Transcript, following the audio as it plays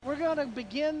going to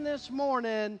begin this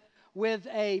morning with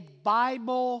a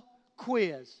Bible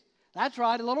quiz. That's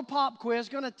right, a little pop quiz.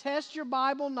 Going to test your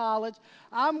Bible knowledge.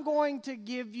 I'm going to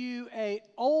give you an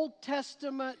Old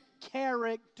Testament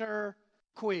character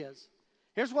quiz.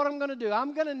 Here's what I'm going to do.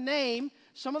 I'm going to name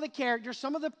some of the characters,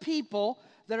 some of the people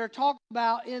that are talked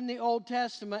about in the Old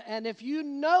Testament. And if you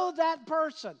know that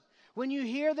person, when you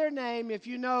hear their name, if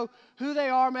you know who they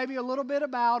are, maybe a little bit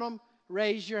about them,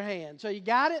 raise your hand. So you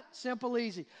got it? Simple,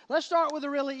 easy. Let's start with a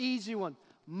really easy one.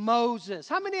 Moses.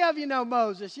 How many of you know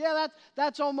Moses? Yeah,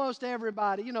 that's almost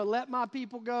everybody. You know, let my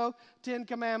people go, 10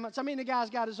 Commandments. I mean, the guy's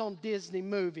got his own Disney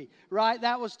movie, right?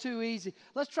 That was too easy.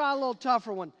 Let's try a little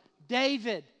tougher one.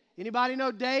 David. Anybody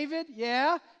know David?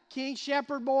 Yeah? King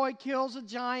shepherd boy kills a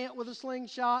giant with a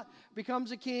slingshot,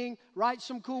 becomes a king, writes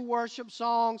some cool worship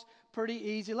songs. Pretty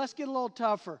easy. Let's get a little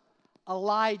tougher.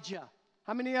 Elijah.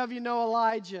 How many of you know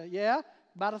Elijah? Yeah?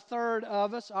 About a third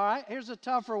of us. All right, here's a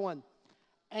tougher one.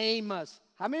 Amos.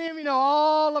 How many of you know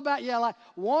all about, like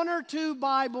one or two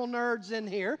Bible nerds in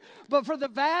here, but for the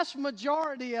vast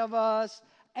majority of us,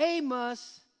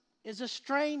 Amos is a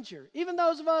stranger. Even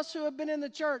those of us who have been in the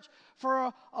church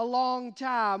for a long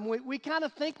time, we kind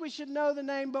of think we should know the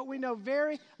name, but we know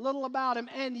very little about him,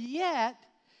 and yet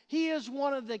he is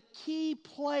one of the key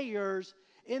players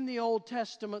in the Old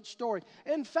Testament story.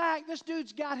 In fact, this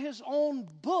dude's got his own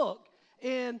book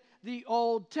in the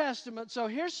Old Testament. So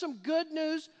here's some good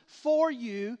news for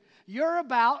you. You're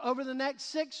about, over the next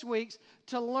 6 weeks,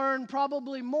 to learn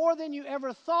probably more than you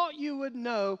ever thought you would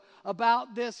know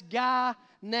about this guy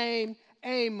named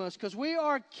Amos, because we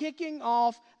are kicking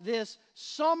off this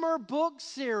summer book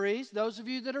series. Those of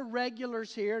you that are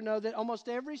regulars here know that almost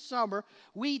every summer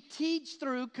we teach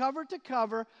through cover to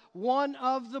cover one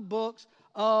of the books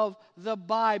of the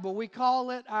Bible. We call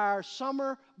it our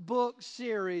summer book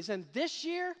series. And this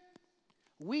year,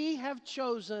 we have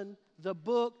chosen the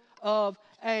book of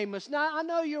Amos. Now, I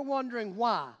know you're wondering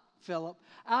why, Philip.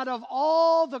 Out of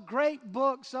all the great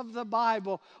books of the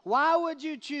Bible, why would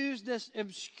you choose this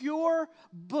obscure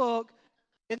book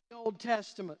in the Old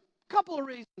Testament? A couple of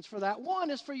reasons for that.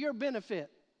 One is for your benefit.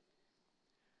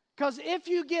 Because if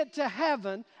you get to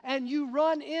heaven and you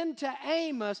run into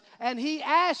Amos and he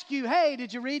asks you, hey,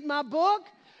 did you read my book?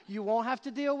 You won't have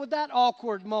to deal with that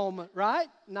awkward moment, right?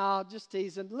 No, just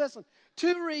teasing. Listen,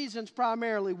 two reasons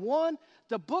primarily. One,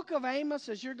 the book of Amos,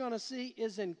 as you're going to see,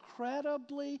 is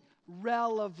incredibly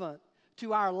relevant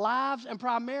to our lives and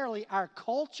primarily our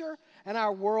culture and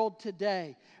our world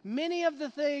today. Many of the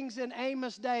things in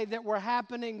Amos' day that were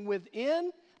happening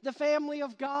within the family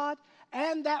of God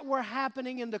and that were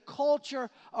happening in the culture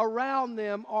around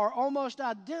them are almost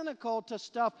identical to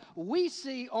stuff we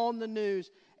see on the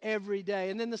news every day.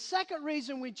 And then the second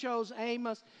reason we chose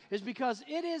Amos is because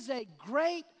it is a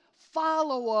great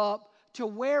follow-up to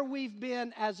where we've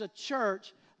been as a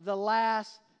church the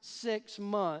last 6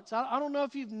 months. I don't know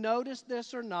if you've noticed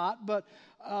this or not, but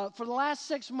for the last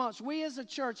 6 months, we as a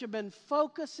church have been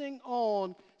focusing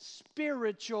on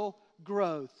spiritual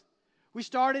growth. We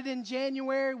started in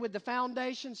January with the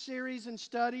foundation series and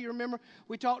study. You remember,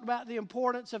 we talked about the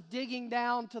importance of digging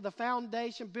down to the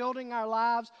foundation, building our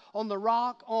lives on the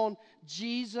rock, on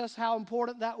Jesus, how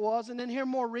important that was. And then here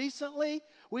more recently,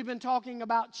 we've been talking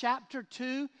about chapter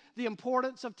 2, the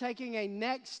importance of taking a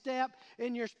next step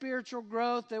in your spiritual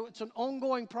growth. It's an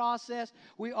ongoing process.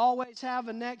 We always have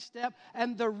a next step.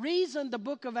 And the reason the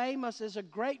book of Amos is a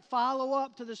great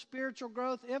follow-up to the spiritual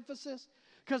growth emphasis,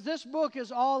 because this book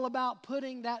is all about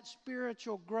putting that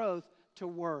spiritual growth to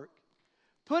work.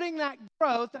 Putting that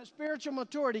growth, that spiritual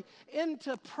maturity,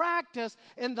 into practice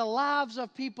in the lives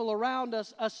of people around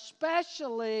us,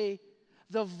 especially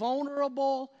the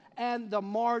vulnerable and the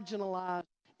marginalized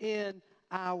in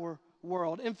our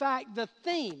world. In fact, the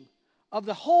theme of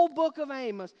the whole book of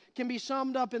Amos can be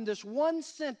summed up in this one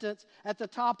sentence at the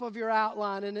top of your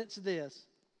outline, and it's this: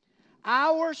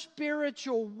 our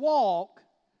spiritual walk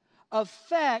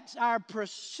affects our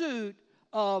pursuit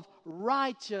of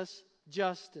righteous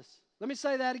justice. Let me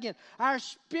say that again. Our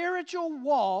spiritual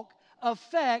walk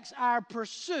affects our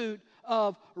pursuit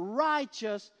of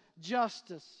righteous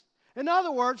justice. In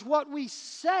other words, what we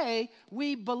say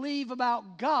we believe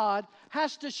about God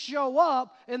has to show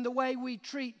up in the way we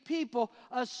treat people,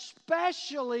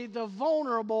 especially the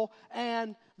vulnerable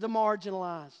and the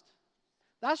marginalized.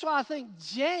 That's why I think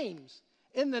James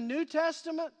in the New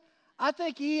Testament, I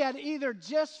think he had either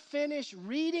just finished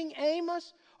reading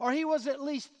Amos or he was at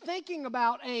least thinking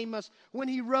about Amos when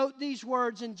he wrote these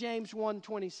words in James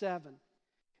 1:27.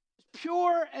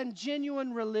 Pure and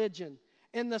genuine religion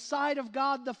in the sight of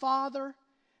God the Father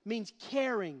means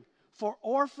caring for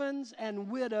orphans and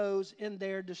widows in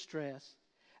their distress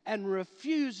and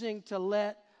refusing to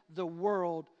let the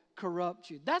world corrupt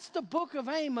you. That's the book of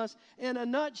Amos in a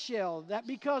nutshell. That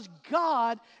because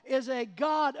God is a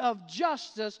God of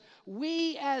justice,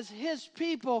 we as His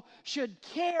people should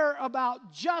care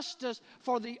about justice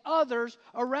for the others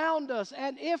around us.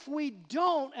 And if we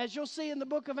don't, as you'll see in the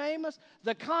book of Amos,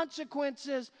 the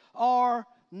consequences are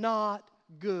not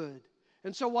good.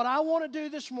 And so what I want to do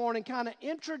this morning, kind of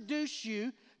introduce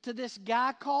you to this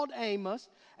guy called Amos,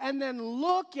 and then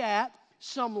look at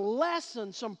some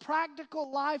lessons, some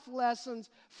practical life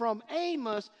lessons from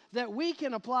Amos that we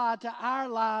can apply to our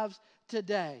lives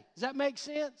today. Does that make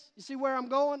sense? You see where I'm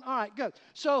going? All right, good.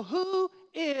 So who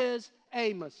is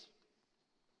Amos?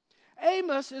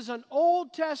 Amos is an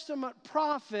Old Testament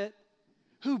prophet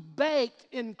who baked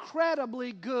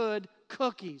incredibly good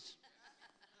cookies.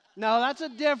 No, that's a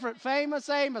different, famous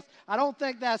Amos. I don't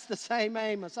think that's the same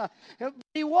Amos.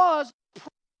 He was a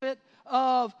prophet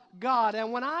of God.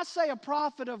 And when I say a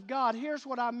prophet of God, here's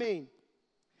what I mean.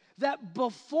 That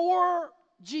before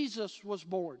Jesus was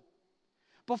born,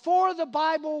 before the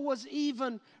Bible was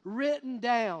even written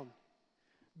down,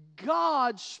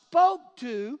 God spoke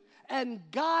to and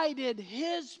guided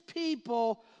His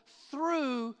people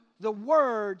through the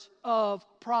words of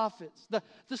prophets.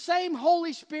 The same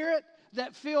Holy Spirit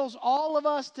that fills all of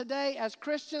us today as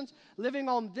Christians living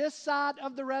on this side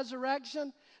of the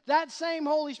resurrection, that same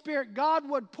Holy Spirit, God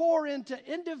would pour into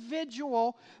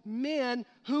individual men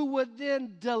who would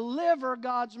then deliver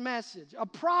God's message. A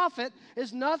prophet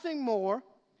is nothing more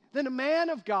than a man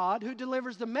of God who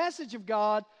delivers the message of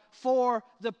God for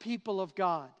the people of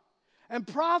God. And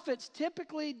prophets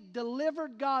typically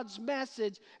delivered God's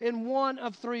message in one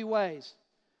of three ways.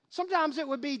 Sometimes it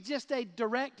would be just a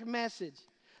direct message.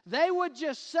 They would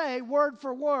just say word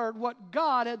for word what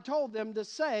God had told them to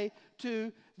say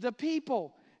to the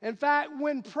people. In fact,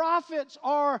 when prophets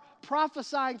are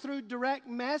prophesying through direct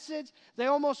message, they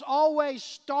almost always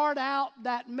start out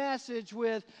that message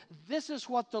with, "This is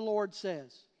what the Lord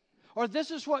says," or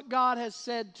 "This is what God has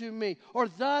said to me," or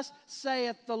 "Thus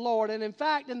saith the Lord." And in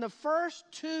fact, in the first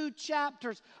 2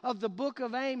 chapters of the book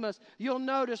of Amos, you'll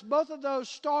notice both of those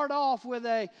start off with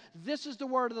a, "This is the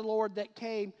word of the Lord that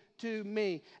came to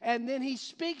me." And then he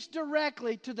speaks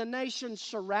directly to the nations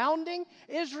surrounding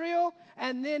Israel,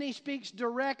 and then he speaks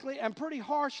directly and pretty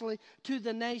harshly to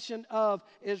the nation of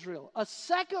Israel. A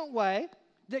second way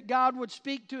that God would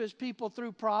speak to His people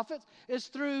through prophets is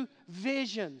through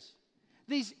visions.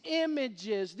 These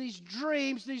images, these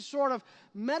dreams, these sort of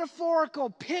metaphorical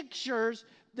pictures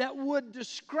that would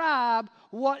describe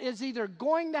what is either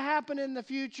going to happen in the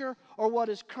future or what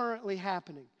is currently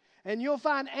happening. And you'll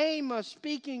find Amos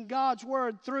speaking God's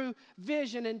word through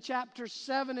vision in chapters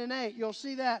 7 and 8. You'll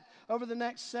see that over the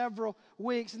next several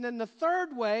weeks. And then the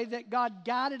third way that God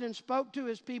guided and spoke to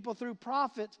His people through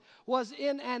prophets was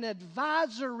in an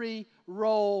advisory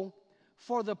role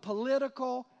for the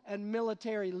political and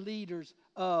military leaders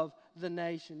of the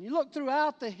nation. You look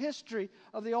throughout the history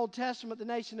of the Old Testament, the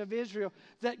nation of Israel,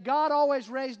 that God always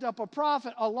raised up a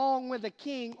prophet along with a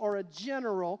king or a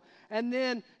general, and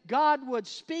then God would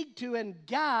speak to and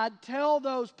guide, tell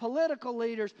those political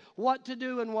leaders what to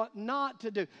do and what not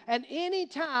to do. And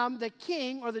anytime the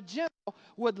king or the general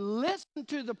would listen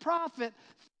to the prophet,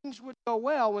 things would go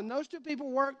well. When those two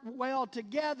people worked well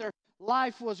together,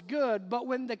 life was good. But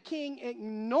when the king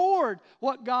ignored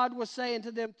what God was saying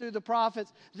to them through the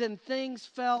prophets, then things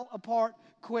fell apart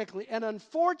quickly. And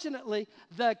unfortunately,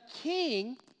 the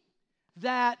king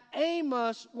that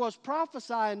Amos was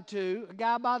prophesying to, a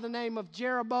guy by the name of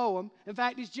Jeroboam, in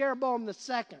fact, he's Jeroboam the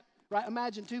second, right?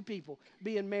 Imagine two people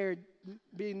being married,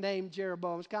 being named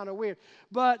Jeroboam. It's kind of weird.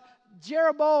 But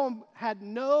Jeroboam had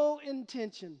no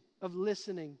intention of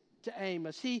listening to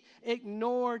Amos. He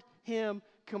ignored him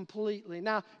completely.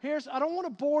 Now, I don't want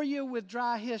to bore you with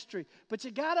dry history, but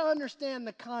you got to understand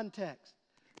the context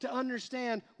to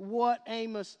understand what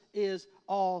Amos is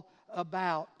all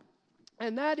about.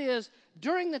 And that is,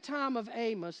 during the time of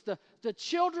Amos, the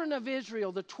children of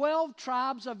Israel, the 12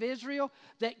 tribes of Israel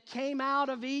that came out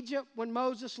of Egypt when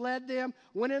Moses led them,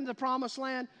 went into the promised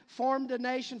land, formed a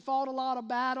nation, fought a lot of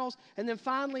battles, and then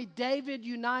finally David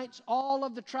unites all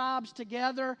of the tribes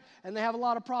together, and they have a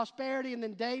lot of prosperity, and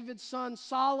then David's son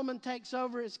Solomon takes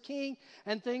over as king,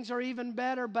 and things are even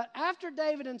better. But after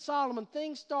David and Solomon,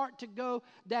 things start to go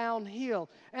downhill,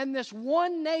 and this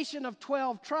one nation of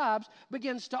 12 tribes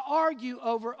begins to argue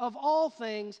over, of all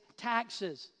things,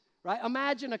 taxes. Right?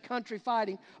 Imagine a country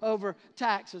fighting over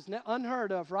taxes.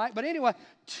 Unheard of, right? But anyway,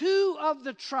 2 of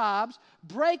the tribes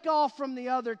break off from the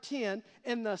other 10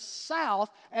 in the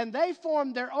south, and they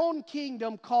form their own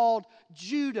kingdom called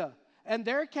Judah. and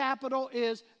their capital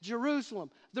is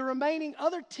Jerusalem. The remaining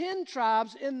other 10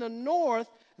 tribes in the north,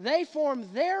 they form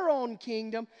their own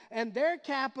kingdom, and their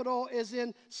capital is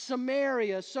in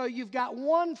Samaria. So you've got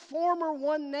one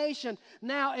nation,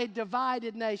 now a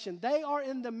divided nation. They are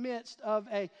in the midst of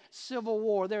a civil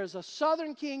war. There is a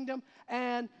southern kingdom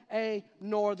and a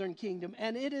northern kingdom.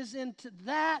 And it is into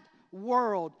that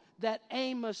world that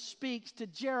Amos speaks to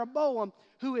Jeroboam,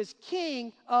 who is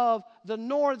king of the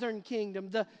northern kingdom,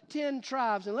 the 10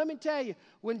 tribes. And let me tell you,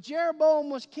 when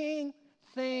Jeroboam was king,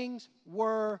 things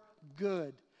were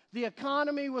good. The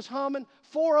economy was humming.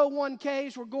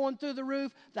 401ks were going through the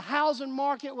roof. The housing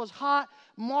market was hot.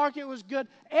 Market was good.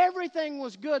 Everything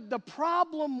was good. The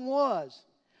problem was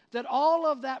that all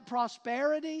of that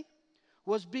prosperity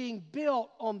was being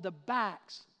built on the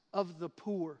backs of the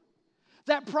poor.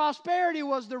 That prosperity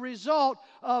was the result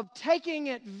of taking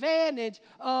advantage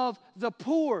of the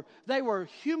poor. There were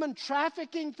human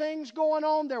trafficking things going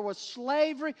on. There was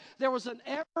slavery. There was an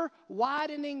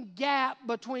ever-widening gap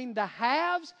between the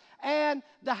haves and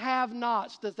the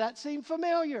have-nots. Does that seem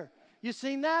familiar? You've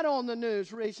seen that on the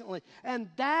news recently. And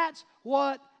that's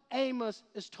what Amos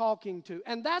is talking to.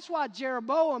 And that's why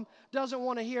Jeroboam doesn't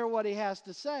want to hear what he has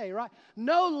to say, right?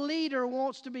 No leader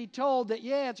wants to be told that,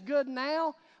 yeah, it's good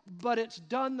now, but it's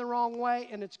done the wrong way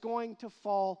and it's going to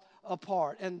fall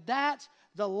apart. And that's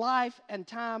the life and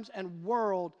times and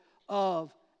world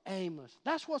of Amos.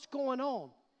 That's what's going on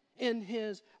in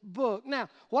his book. Now,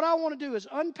 what I want to do is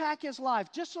unpack his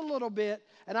life just a little bit,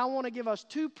 and I want to give us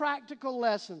 2 practical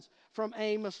lessons from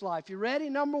Amos' life. You ready?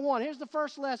 Number 1, here's the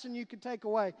first lesson you can take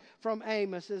away from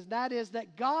Amos, that is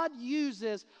that God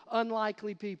uses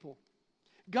unlikely people.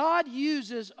 God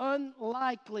uses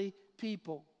unlikely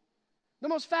people. The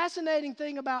most fascinating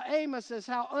thing about Amos is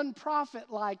how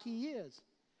unprophet-like he is.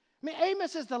 I mean,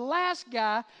 Amos is the last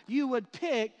guy you would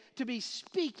pick to be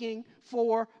speaking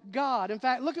for God. In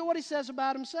fact, look at what he says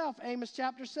about himself, Amos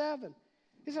chapter 7.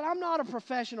 He said, I'm not a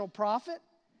professional prophet,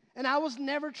 and I was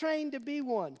never trained to be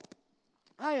one.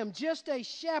 I am just a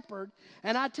shepherd,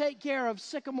 and I take care of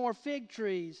sycamore fig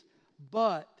trees.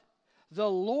 But the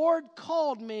Lord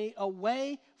called me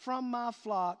away from my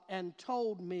flock and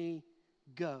told me,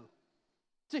 go.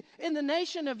 See, in the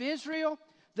nation of Israel,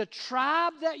 the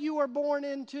tribe that you were born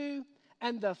into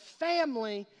and the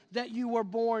family that you were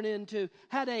born into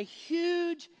had a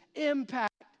huge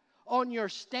impact on your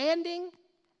standing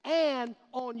and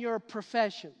on your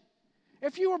profession.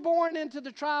 If you were born into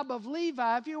the tribe of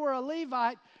Levi, if you were a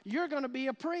Levite, you're going to be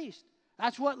a priest.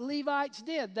 That's what Levites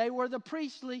did. They were the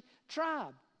priestly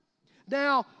tribe.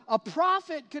 Now, a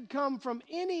prophet could come from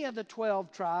any of the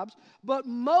 12 tribes, but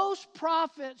most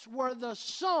prophets were the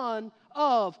son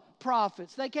of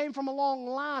prophets. They came from a long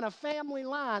line, a family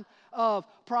line of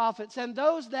prophets. And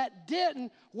those that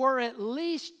didn't were at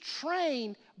least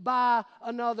trained by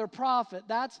another prophet.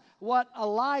 That's what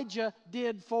Elijah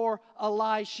did for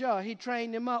Elisha. He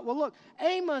trained him up. Well, look,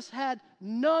 Amos had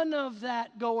none of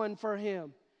that going for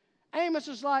him. Amos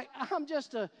is like, I'm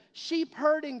just a sheep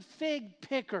herding fig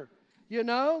picker. You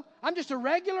know, I'm just a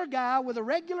regular guy with a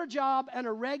regular job and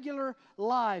a regular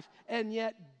life. And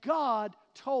yet God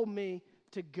told me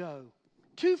to go.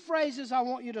 2 phrases I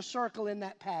want you to circle in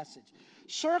that passage.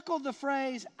 Circle the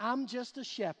phrase, I'm just a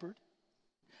shepherd.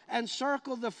 And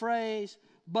circle the phrase,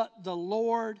 but the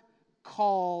Lord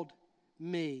called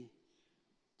me.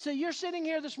 So you're sitting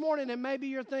here this morning and maybe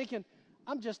you're thinking,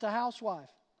 I'm just a housewife.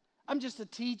 I'm just a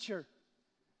teacher.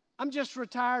 I'm just a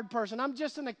retired person. I'm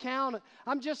just an accountant.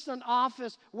 I'm just an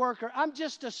office worker. I'm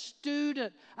just a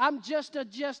student. I'm just a.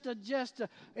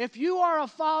 If you are a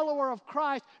follower of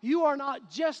Christ, you are not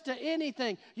just to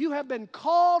anything. You have been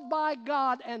called by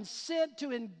God and sent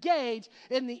to engage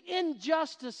in the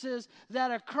injustices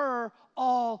that occur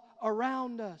all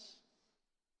around us.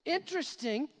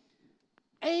 Interesting,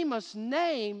 Amos'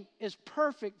 name is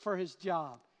perfect for his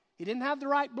job. He didn't have the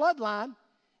right bloodline,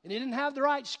 and he didn't have the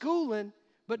right schooling.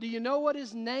 But do you know what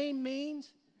his name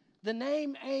means? The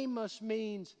name Amos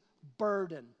means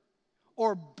burden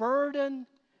or burden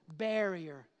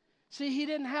barrier. See, he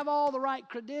didn't have all the right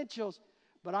credentials,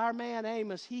 but our man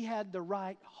Amos, he had the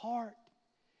right heart.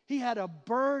 He had a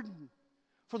burden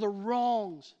for the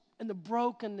wrongs and the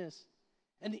brokenness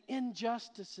and the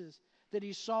injustices that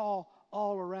he saw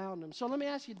all around him. So let me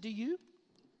ask you, do you?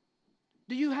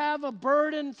 Do you have a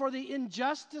burden for the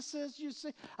injustices you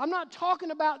see? I'm not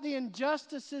talking about the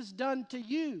injustices done to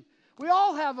you. We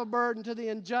all have a burden to the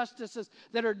injustices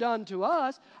that are done to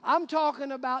us. I'm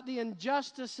talking about the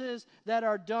injustices that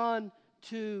are done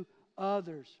to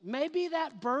others. Maybe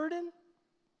that burden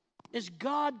is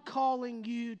God calling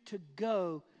you to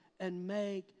go and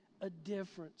make a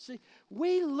difference. See,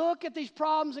 we look at these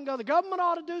problems and go, the government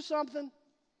ought to do something.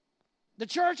 The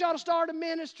church ought to start a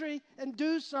ministry and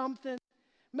do something.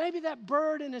 Maybe that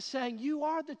burden is saying, you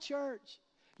are the church.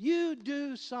 You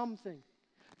do something.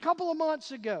 A couple of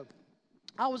months ago,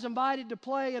 I was invited to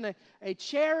play in a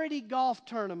charity golf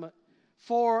tournament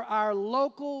for our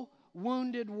local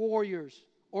Wounded Warriors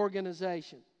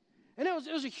organization. And it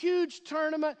was a huge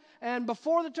tournament, and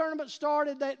before the tournament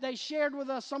started, they shared with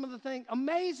us some of the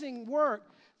amazing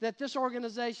work that this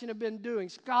organization had been doing.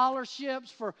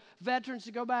 Scholarships for veterans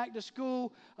to go back to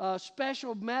school,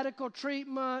 special medical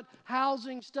treatment,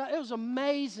 housing stuff. It was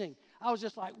amazing. I was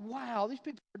just like, wow, these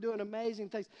people are doing amazing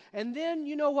things. And then,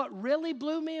 you know what really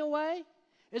blew me away?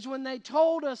 Is when they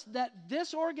told us that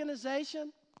this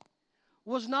organization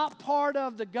was not part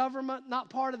of the government, not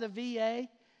part of the VA.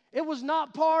 It was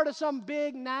not part of some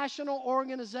big national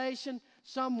organization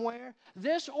somewhere.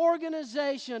 This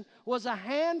organization was a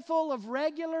handful of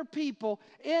regular people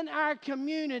in our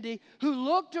community who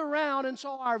looked around and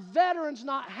saw our veterans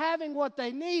not having what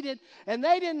they needed, and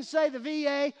they didn't say the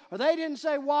VA or they didn't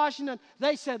say Washington.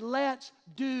 They said, let's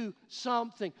do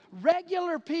something.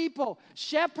 Regular people,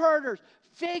 shepherders,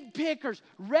 fig pickers,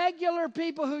 regular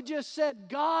people who just said,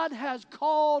 God has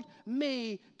called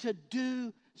me to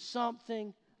do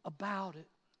something about it.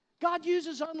 God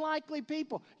uses unlikely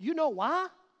people. You know why?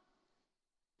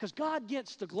 Because God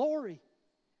gets the glory.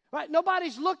 Right?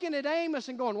 Nobody's looking at Amos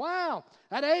and going, wow,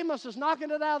 that Amos is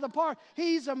knocking it out of the park.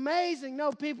 He's amazing.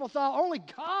 No, people thought only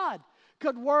God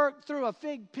could work through a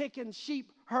fig-picking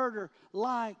sheep herder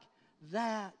like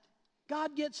that.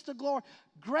 God gets the glory.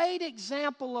 Great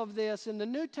example of this in the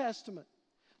New Testament.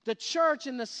 The church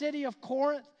in the city of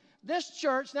Corinth. This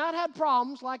church, now it had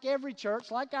problems like every church,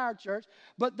 like our church,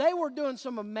 but they were doing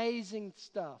some amazing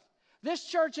stuff. This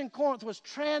church in Corinth was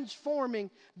transforming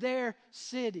their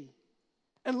city.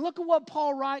 And look at what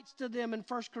Paul writes to them in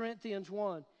 1 Corinthians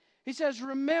 1. He says,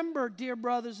 remember, dear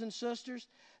brothers and sisters,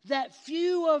 that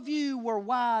few of you were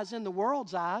wise in the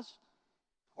world's eyes,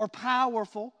 or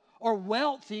powerful, or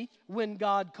wealthy when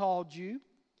God called you.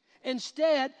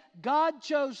 Instead, God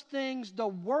chose things the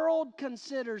world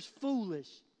considers foolish.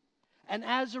 And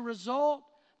as a result,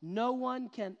 no one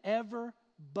can ever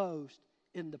boast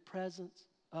in the presence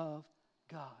of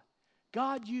God.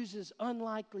 God uses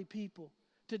unlikely people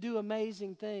to do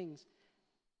amazing things.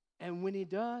 And when He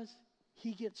does,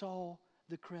 He gets all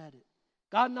the credit.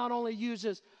 God not only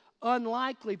uses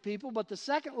unlikely people, but the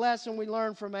second lesson we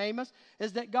learn from Amos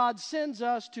is that God sends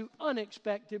us to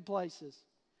unexpected places.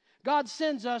 God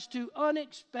sends us to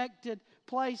unexpected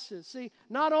places. See,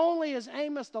 not only is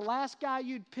Amos the last guy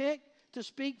you'd pick to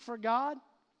speak for God,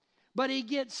 but he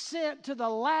gets sent to the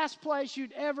last place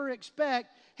you'd ever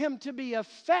expect him to be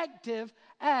effective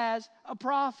as a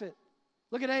prophet.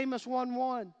 Look at Amos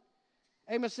 1:1.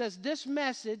 Amos says, this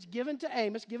message given to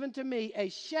Amos, given to me, a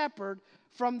shepherd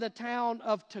from the town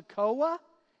of Tekoa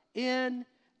in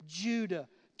Judah.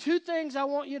 Two things I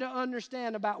want you to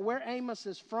understand about where Amos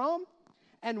is from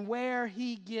and where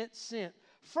he gets sent.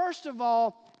 First of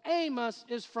all, Amos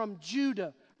is from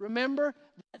Judah. Remember,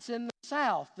 that's in the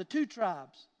south, the two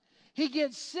tribes. He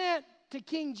gets sent to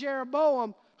King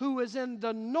Jeroboam, who is in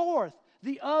the north,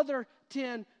 the other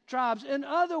 10 tribes. In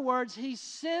other words, he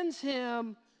sends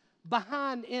him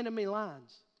behind enemy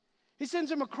lines. He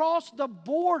sends him across the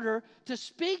border to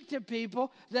speak to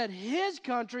people that his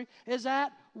country is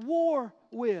at war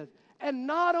with. And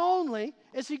not only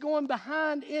is he going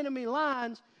behind enemy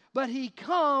lines, but he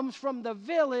comes from the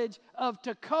village of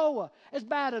Tekoa. It's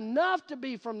bad enough to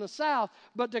be from the south,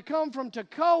 but to come from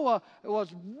Tekoa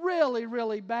was really,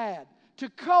 really bad.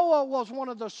 Tekoa was one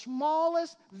of the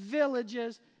smallest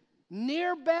villages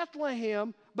near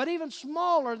Bethlehem, but even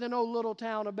smaller than old little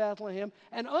town of Bethlehem.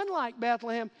 And unlike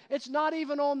Bethlehem, it's not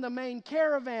even on the main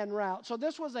caravan route. So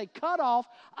this was a cut-off,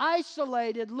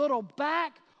 isolated little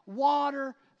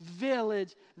backwater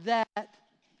village that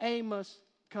Amos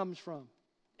comes from.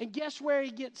 And guess where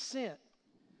he gets sent?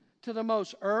 To the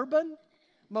most urban,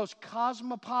 most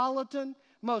cosmopolitan,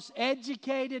 most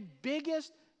educated,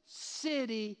 biggest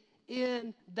city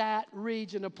in that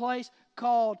region, a place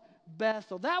called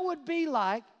Bethel. That would be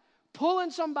like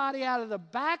pulling somebody out of the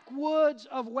backwoods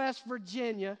of West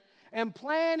Virginia and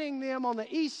planting them on the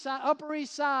east side, Upper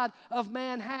East Side of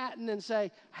Manhattan and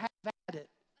say, have at it.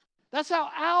 That's how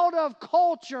out of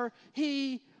culture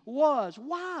he was.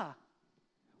 Why?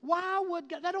 Why would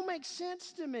God? That don't make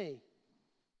sense to me.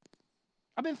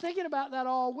 I've been thinking about that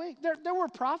all week. There were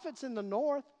prophets in the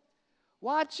north.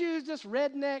 Why choose this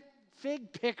redneck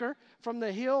fig picker from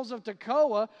the hills of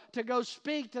Tekoa to go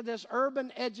speak to this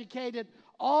urban educated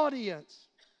audience?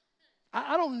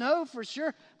 I don't know for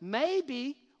sure.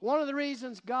 Maybe one of the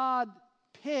reasons God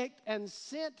picked and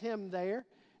sent him there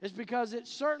is because it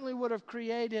certainly would have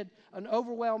created an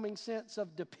overwhelming sense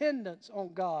of dependence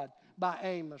on God by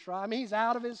Amos, right? I mean, he's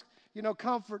out of his,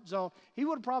 comfort zone. He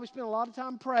would have probably spent a lot of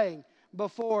time praying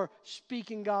before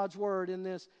speaking God's word in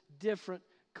this different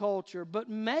culture. But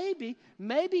maybe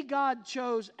God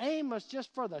chose Amos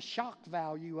just for the shock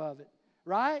value of it,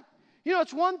 right?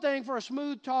 It's one thing for a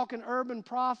smooth-talking urban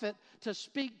prophet to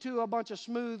speak to a bunch of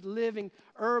smooth-living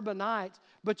urbanites,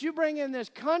 but you bring in this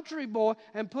country boy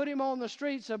and put him on the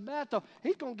streets of Bethel,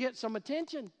 he's going to get some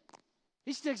attention.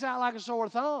 He sticks out like a sore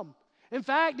thumb. In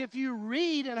fact, if you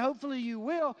read, and hopefully you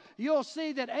will, you'll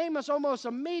see that Amos almost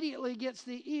immediately gets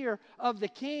the ear of the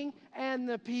king and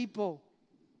the people.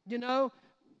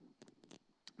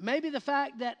 Maybe the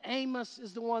fact that Amos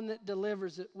is the one that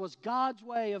delivers it was God's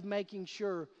way of making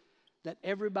sure that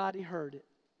everybody heard it.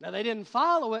 Now, they didn't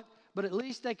follow it, but at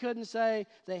least they couldn't say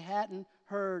they hadn't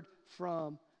heard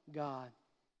from God.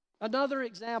 Another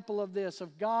example of this,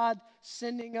 of God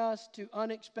sending us to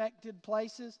unexpected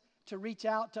places to reach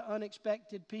out to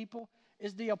unexpected people,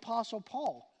 is the Apostle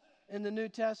Paul in the New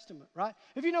Testament, right?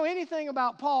 If you know anything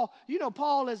about Paul, you know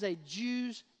Paul is a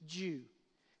Jew's Jew.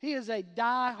 He is a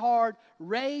diehard,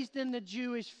 raised in the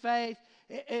Jewish faith.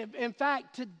 In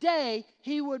fact, today,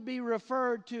 he would be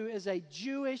referred to as a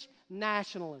Jewish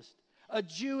nationalist, a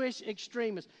Jewish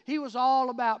extremist. He was all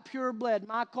about pure blood,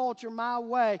 my culture, my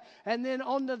way. And then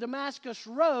on the Damascus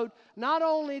Road, not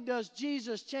only does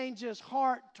Jesus change his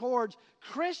heart towards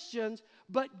Christians,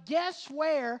 but guess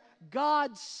where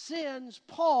God sends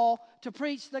Paul to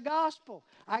preach the gospel?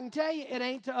 I can tell you, it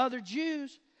ain't to other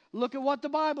Jews. Look at what the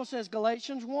Bible says,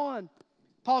 Galatians 1.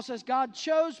 Paul says, God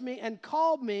chose me and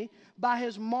called me by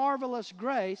his marvelous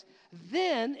grace.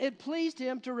 Then it pleased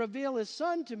him to reveal his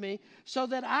Son to me so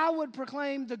that I would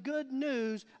proclaim the good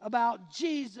news about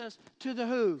Jesus to the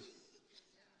who?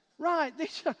 Right,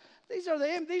 these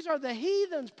are the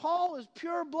heathens. Paul is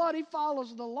pure blood. He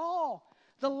follows the law.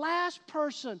 The last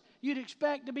person you'd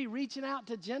expect to be reaching out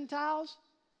to Gentiles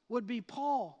would be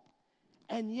Paul.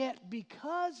 And yet,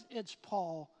 because it's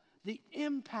Paul, the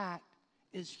impact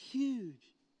is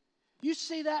huge. You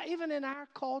see that even in our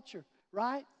culture,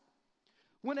 right?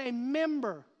 When a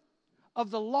member of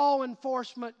the law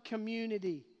enforcement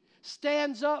community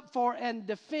stands up for and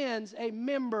defends a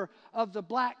member of the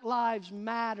Black Lives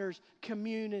Matters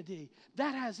community,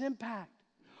 that has impact.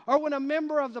 Or when a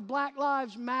member of the Black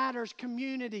Lives Matters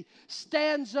community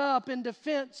stands up in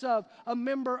defense of a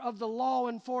member of the law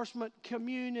enforcement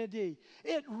community,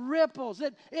 it ripples,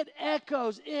 it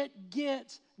echoes, it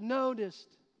gets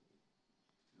noticed.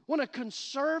 When a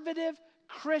conservative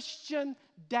Christian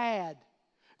dad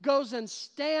goes and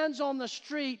stands on the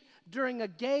street during a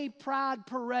gay pride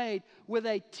parade with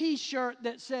a t-shirt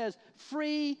that says,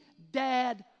 "Free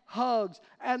Dad Hugs,"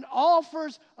 and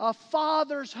offers a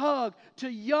father's hug to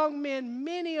young men,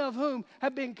 many of whom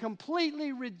have been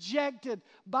completely rejected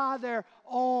by their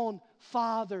own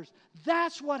fathers.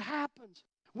 That's what happens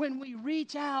when we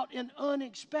reach out in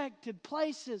unexpected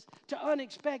places to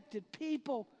unexpected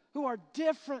people who are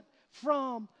different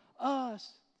from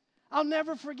us. I'll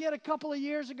never forget a couple of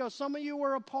years ago, some of you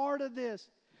were a part of this.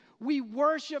 We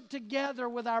worshiped together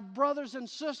with our brothers and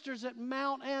sisters at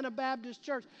Mount Anna Baptist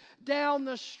Church down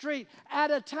the street at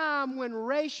a time when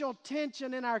racial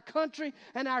tension in our country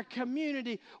and our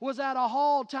community was at a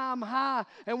all-time high.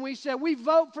 And we said, we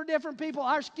vote for different people.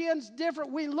 Our skin's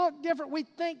different. We look different. We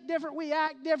think different. We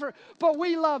act different. But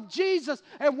we love Jesus.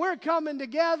 And we're coming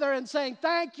together and saying,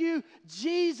 thank you,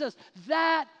 Jesus.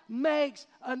 That makes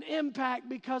an impact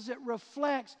because it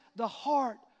reflects the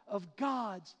heart of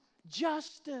God's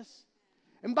justice.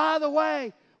 And by the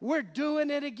way, we're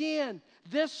doing it again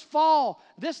this fall.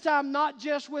 This time not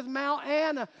just with Mount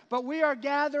Anna, but we are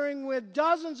gathering with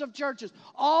dozens of churches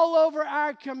all over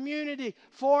our community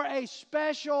for a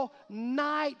special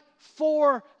night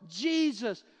for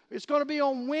Jesus. It's going to be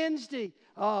on Wednesday,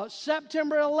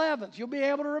 September 11th. You'll be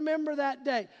able to remember that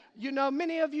day.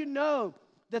 Many of you know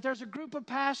that there's a group of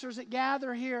pastors that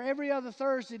gather here every other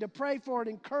Thursday to pray for and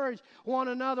encourage one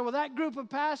another. Well, that group of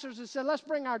pastors has said, let's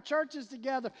bring our churches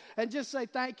together and just say,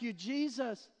 thank you,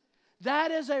 Jesus.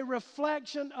 That is a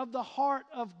reflection of the heart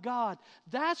of God.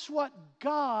 That's what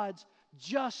God's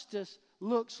justice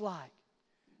looks like.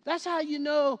 That's how you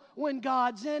know when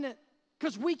God's in it,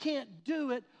 because we can't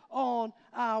do it on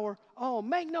our own.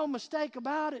 Make no mistake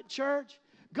about it, church.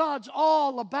 God's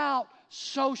all about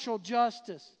social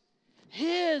justice.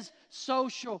 His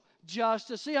social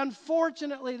justice. See,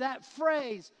 unfortunately, that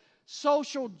phrase,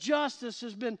 social justice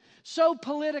has been so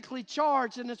politically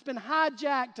charged, and it's been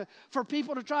hijacked for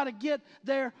people to try to get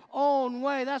their own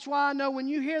way. That's why I know when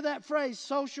you hear that phrase,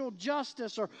 social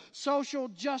justice or social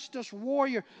justice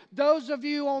warrior, those of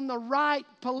you on the right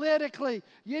politically,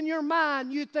 in your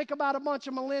mind, you think about a bunch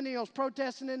of millennials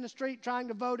protesting in the street trying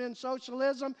to vote in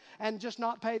socialism and just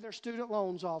not pay their student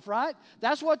loans off, right?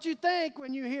 That's what you think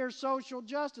when you hear social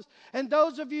justice. And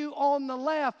those of you on the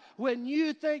left, when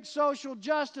you think social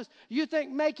justice, you think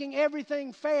making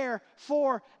everything fair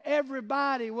for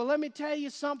everybody. Well, let me tell you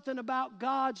something about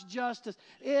God's justice.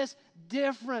 It's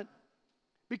different,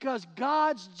 because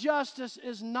God's justice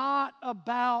is not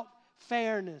about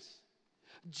fairness.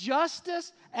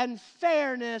 Justice and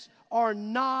fairness are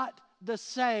not the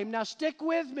same. Now, stick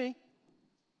with me.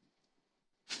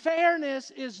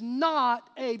 Fairness is not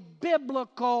a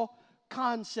biblical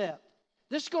concept.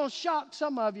 This is going to shock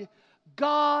some of you.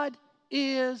 God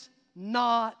is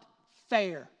not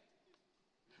fair.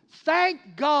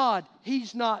 Thank God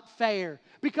He's not fair.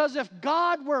 Because if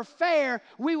God were fair,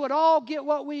 we would all get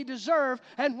what we deserve.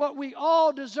 And what we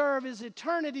all deserve is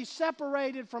eternity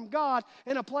separated from God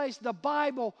in a place the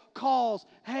Bible calls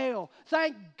hell.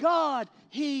 Thank God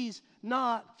He's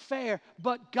not fair.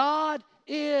 But God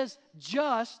is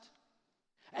just.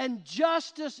 And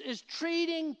justice is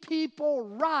treating people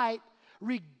right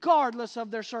regardless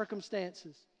of their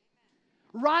circumstances.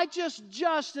 Righteous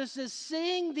justice is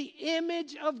seeing the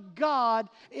image of God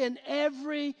in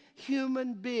every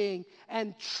human being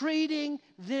and treating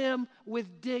them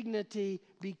with dignity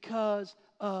because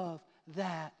of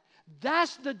that.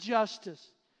 That's the justice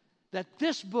that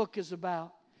this book is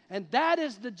about. And that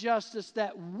is the justice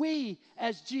that we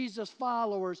as Jesus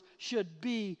followers should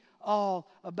be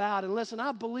all about. And listen,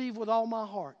 I believe with all my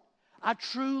heart, I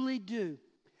truly do,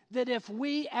 that if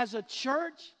we as a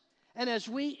church and as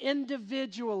we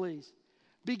individually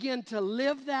begin to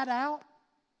live that out,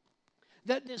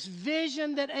 that this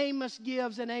vision that Amos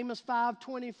gives in Amos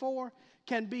 5:24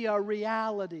 can be a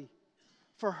reality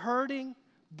for hurting,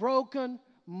 broken,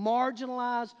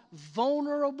 marginalized,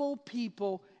 vulnerable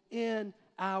people in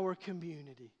our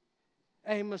community.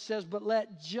 Amos says, but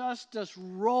let justice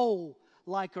roll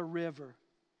like a river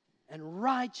and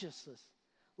righteousness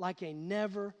like a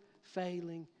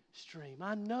never-failing stream.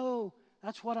 I know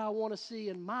that's what I want to see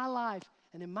in my life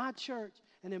and in my church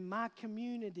and in my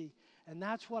community. And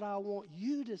that's what I want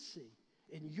you to see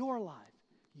in your life,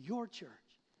 your church,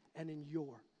 and in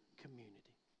your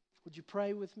community. Would you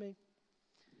pray with me?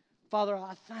 Father,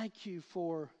 I thank you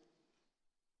for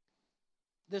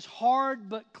this hard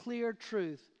but clear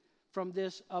truth from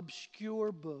this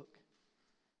obscure book.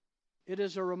 It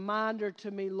is a reminder to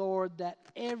me, Lord, that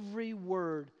every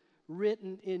word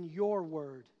written in your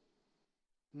word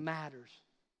matters,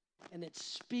 and it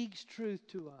speaks truth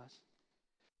to us.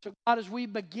 So God, as we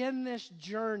begin this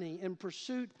journey in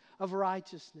pursuit of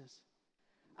righteousness,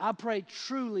 I pray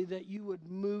truly that you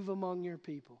would move among your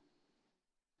people,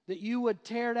 that you would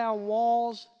tear down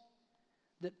walls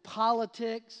that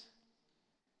politics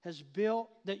has built,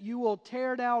 that you will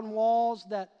tear down walls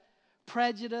that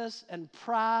prejudice and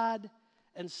pride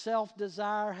and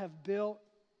self-desire have built,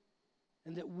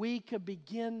 and that we could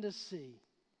begin to see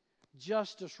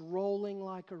justice rolling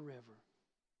like a river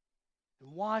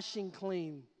and washing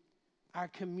clean our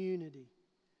community,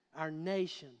 our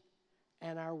nation,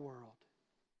 and our world.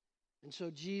 And so,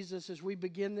 Jesus, as we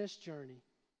begin this journey,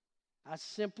 I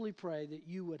simply pray that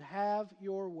you would have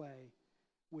your way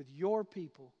with your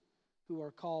people who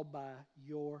are called by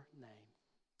your name.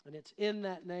 And it's in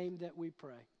that name that we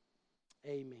pray.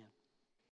 Amen.